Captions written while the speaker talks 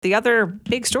The other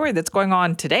big story that's going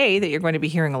on today that you're going to be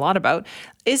hearing a lot about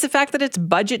is the fact that it's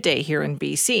budget day here in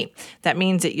BC. That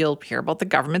means that you'll hear about the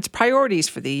government's priorities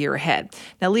for the year ahead.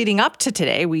 Now, leading up to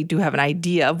today, we do have an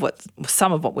idea of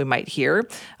some of what we might hear,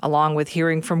 along with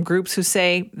hearing from groups who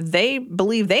say they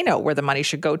believe they know where the money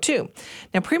should go to.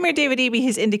 Now, Premier David Eby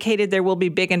has indicated there will be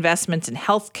big investments in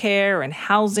healthcare and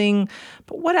housing,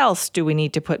 but what else do we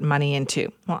need to put money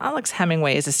into? Well, Alex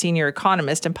Hemingway is a senior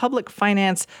economist and public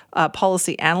finance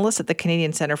policy analyst at the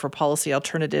Canadian Centre for Policy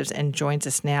Alternatives and joins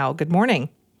us now. Good morning.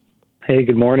 Hey,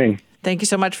 good morning. Thank you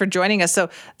so much for joining us. So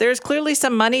there's clearly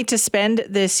some money to spend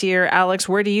this year. Alex,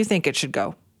 where do you think it should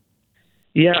go?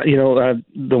 Yeah,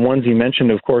 the ones you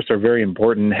mentioned, of course, are very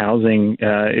important. Housing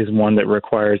is one that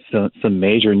requires some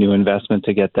major new investment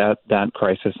to get that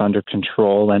crisis under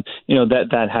control, and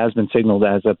that has been signaled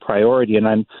as a priority.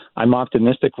 And I'm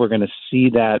optimistic we're going to see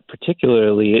that,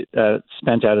 particularly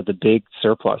spent out of the big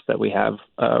surplus that we have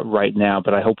right now.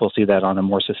 But I hope we'll see that on a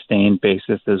more sustained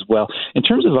basis as well. In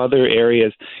terms of other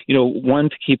areas, one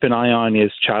to keep an eye on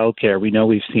is childcare. We know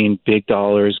we've seen big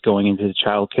dollars going into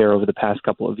childcare over the past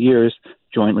couple of years,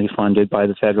 jointly funded by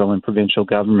the federal and provincial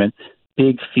government,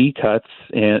 big fee cuts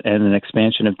and an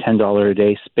expansion of $10 a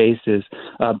day spaces.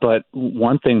 But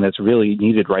one thing that's really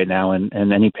needed right now, and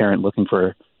any parent looking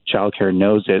for childcare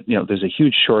knows it, there's a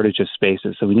huge shortage of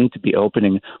spaces. So we need to be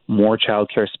opening more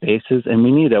childcare spaces, and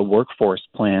we need a workforce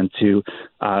plan to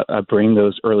bring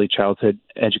those early childhood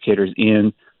educators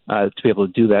in to be able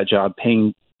to do that job,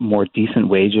 paying more decent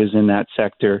wages in that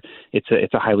sector.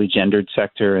 It's a highly gendered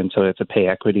sector, and so it's a pay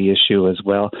equity issue as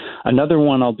well. Another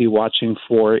one I'll be watching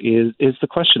for is the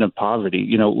question of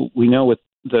poverty. We know with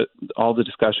all the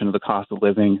discussion of the cost of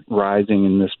living rising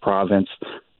in this province,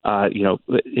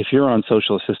 if you're on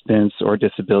social assistance or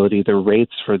disability, the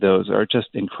rates for those are just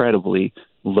incredibly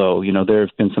low. There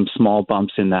have been some small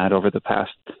bumps in that over the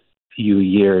past few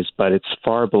years, but it's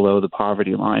far below the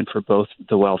poverty line for both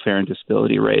the welfare and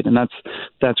disability rate, and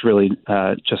that's really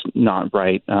just not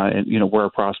right. We're a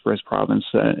prosperous province,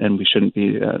 and we shouldn't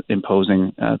be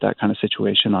imposing that kind of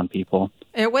situation on people.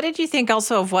 What did you think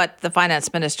also of what the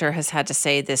finance minister has had to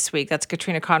say this week? That's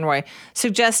Katrina Conroy,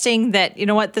 suggesting that,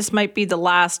 this might be the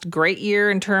last great year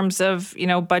in terms of,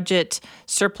 budget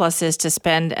surpluses to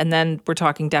spend, and then we're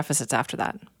talking deficits after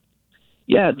that.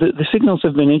 Yeah, the signals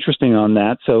have been interesting on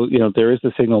that. So, there is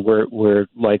the signal we're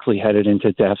likely headed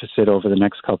into deficit over the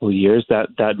next couple of years.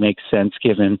 That makes sense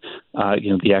given,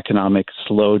 the economic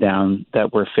slowdown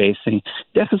that we're facing.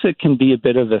 Deficit can be a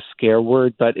bit of a scare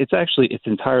word, but it's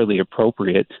entirely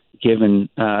appropriate given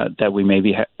that we may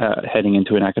be heading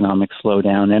into an economic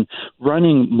slowdown. And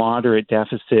running moderate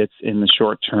deficits in the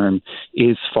short term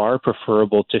is far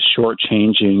preferable to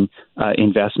shortchanging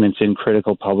investments in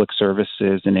critical public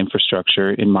services and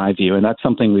infrastructure, in my view. And that's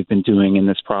something we've been doing in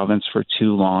this province for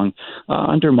too long,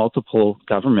 under multiple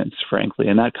governments, frankly.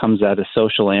 And that comes at a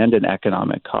social and an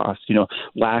economic cost.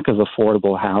 Lack of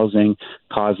affordable housing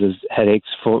causes headaches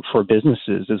for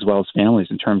businesses as well as families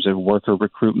in terms of worker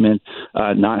recruitment.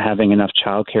 Not having enough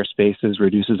childcare spaces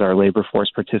reduces our labor force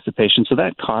participation. So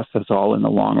that costs us all in the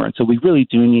long run. So we really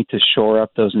do need to shore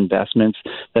up those investments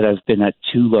that have been at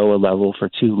too low a level for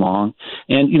too long.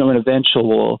 And, an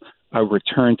eventual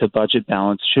return to budget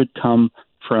balance should come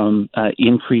from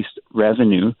increased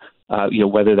revenue,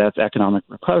 whether that's economic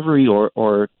recovery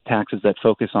or taxes that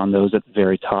focus on those at the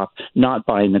very top, not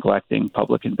by neglecting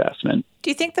public investment. Do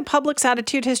you think the public's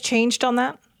attitude has changed on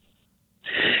that?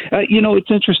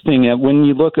 It's interesting. When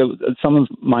you look at some of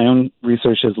my own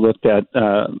research has looked at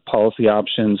policy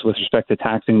options with respect to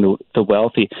taxing the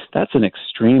wealthy. That's an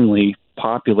extremely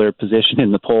popular position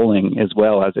in the polling as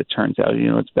well, as it turns out.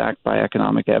 It's backed by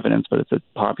economic evidence, but it's a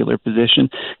popular position.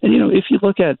 And, if you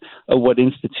look at what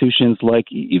institutions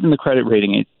like even the credit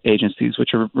rating agencies,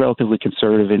 which are relatively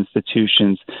conservative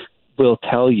institutions, will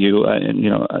tell you,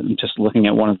 I'm just looking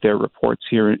at one of their reports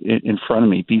here in front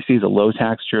of me. BC is a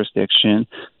low-tax jurisdiction.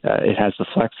 It has the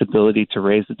flexibility to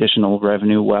raise additional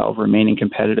revenue while remaining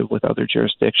competitive with other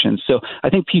jurisdictions. So I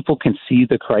think people can see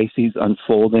the crises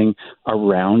unfolding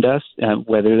around us,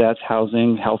 whether that's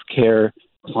housing, healthcare,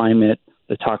 climate,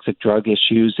 the toxic drug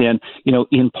issues. And,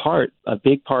 in part, a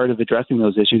big part of addressing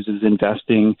those issues is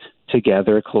investing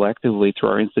together collectively through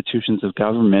our institutions of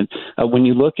government. When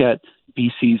you look at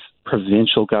BC's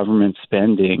provincial government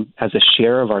spending as a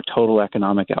share of our total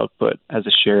economic output, as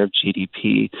a share of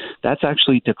GDP, that's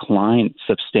actually declined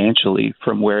substantially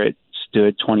from where it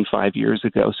stood 25 years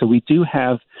ago. So we do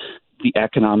have the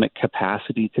economic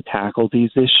capacity to tackle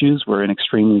these issues. We're an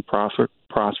extremely prosperous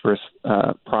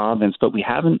province, but we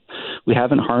haven't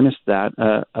harnessed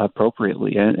that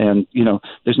appropriately. And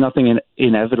there's nothing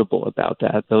inevitable about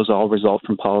that. Those all result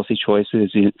from policy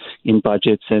choices in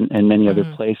budgets and many other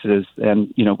places.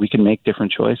 And, we can make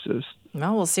different choices.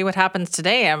 Well, we'll see what happens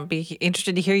today. I'll be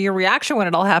interested to hear your reaction when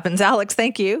it all happens. Alex,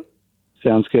 thank you.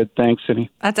 Sounds good. Thanks,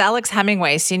 Cindy. That's Alex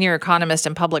Hemingway, Senior Economist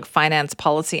and Public Finance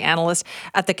Policy Analyst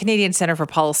at the Canadian Centre for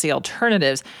Policy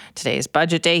Alternatives. Today's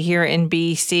budget day here in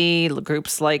BC.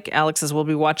 Groups like Alex's will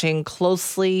be watching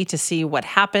closely to see what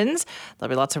happens. There'll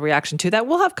be lots of reaction to that.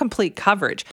 We'll have complete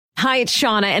coverage. Hi, it's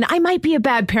Shauna, and I might be a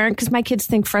bad parent because my kids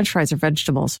think French fries are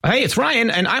vegetables. Hey, it's Ryan,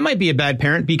 and I might be a bad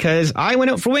parent because I went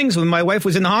out for wings when my wife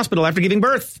was in the hospital after giving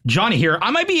birth. Johnny here.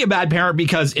 I might be a bad parent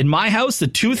because in my house, the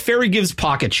tooth fairy gives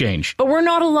pocket change. But we're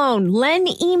not alone. Len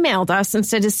emailed us and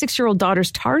said his 6-year-old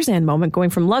daughter's Tarzan moment going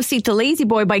from love seat to lazy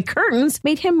boy by curtains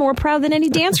made him more proud than any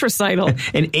dance recital.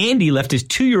 And Andy left his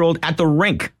 2-year-old at the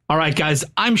rink. All right, guys,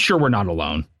 I'm sure we're not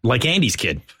alone. Like Andy's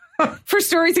kid. For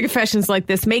stories and confessions like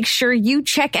this, make sure you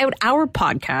check out our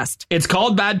podcast. It's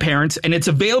called Bad Parents, and it's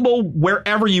available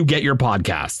wherever you get your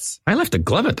podcasts. I left a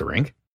glove at the rink.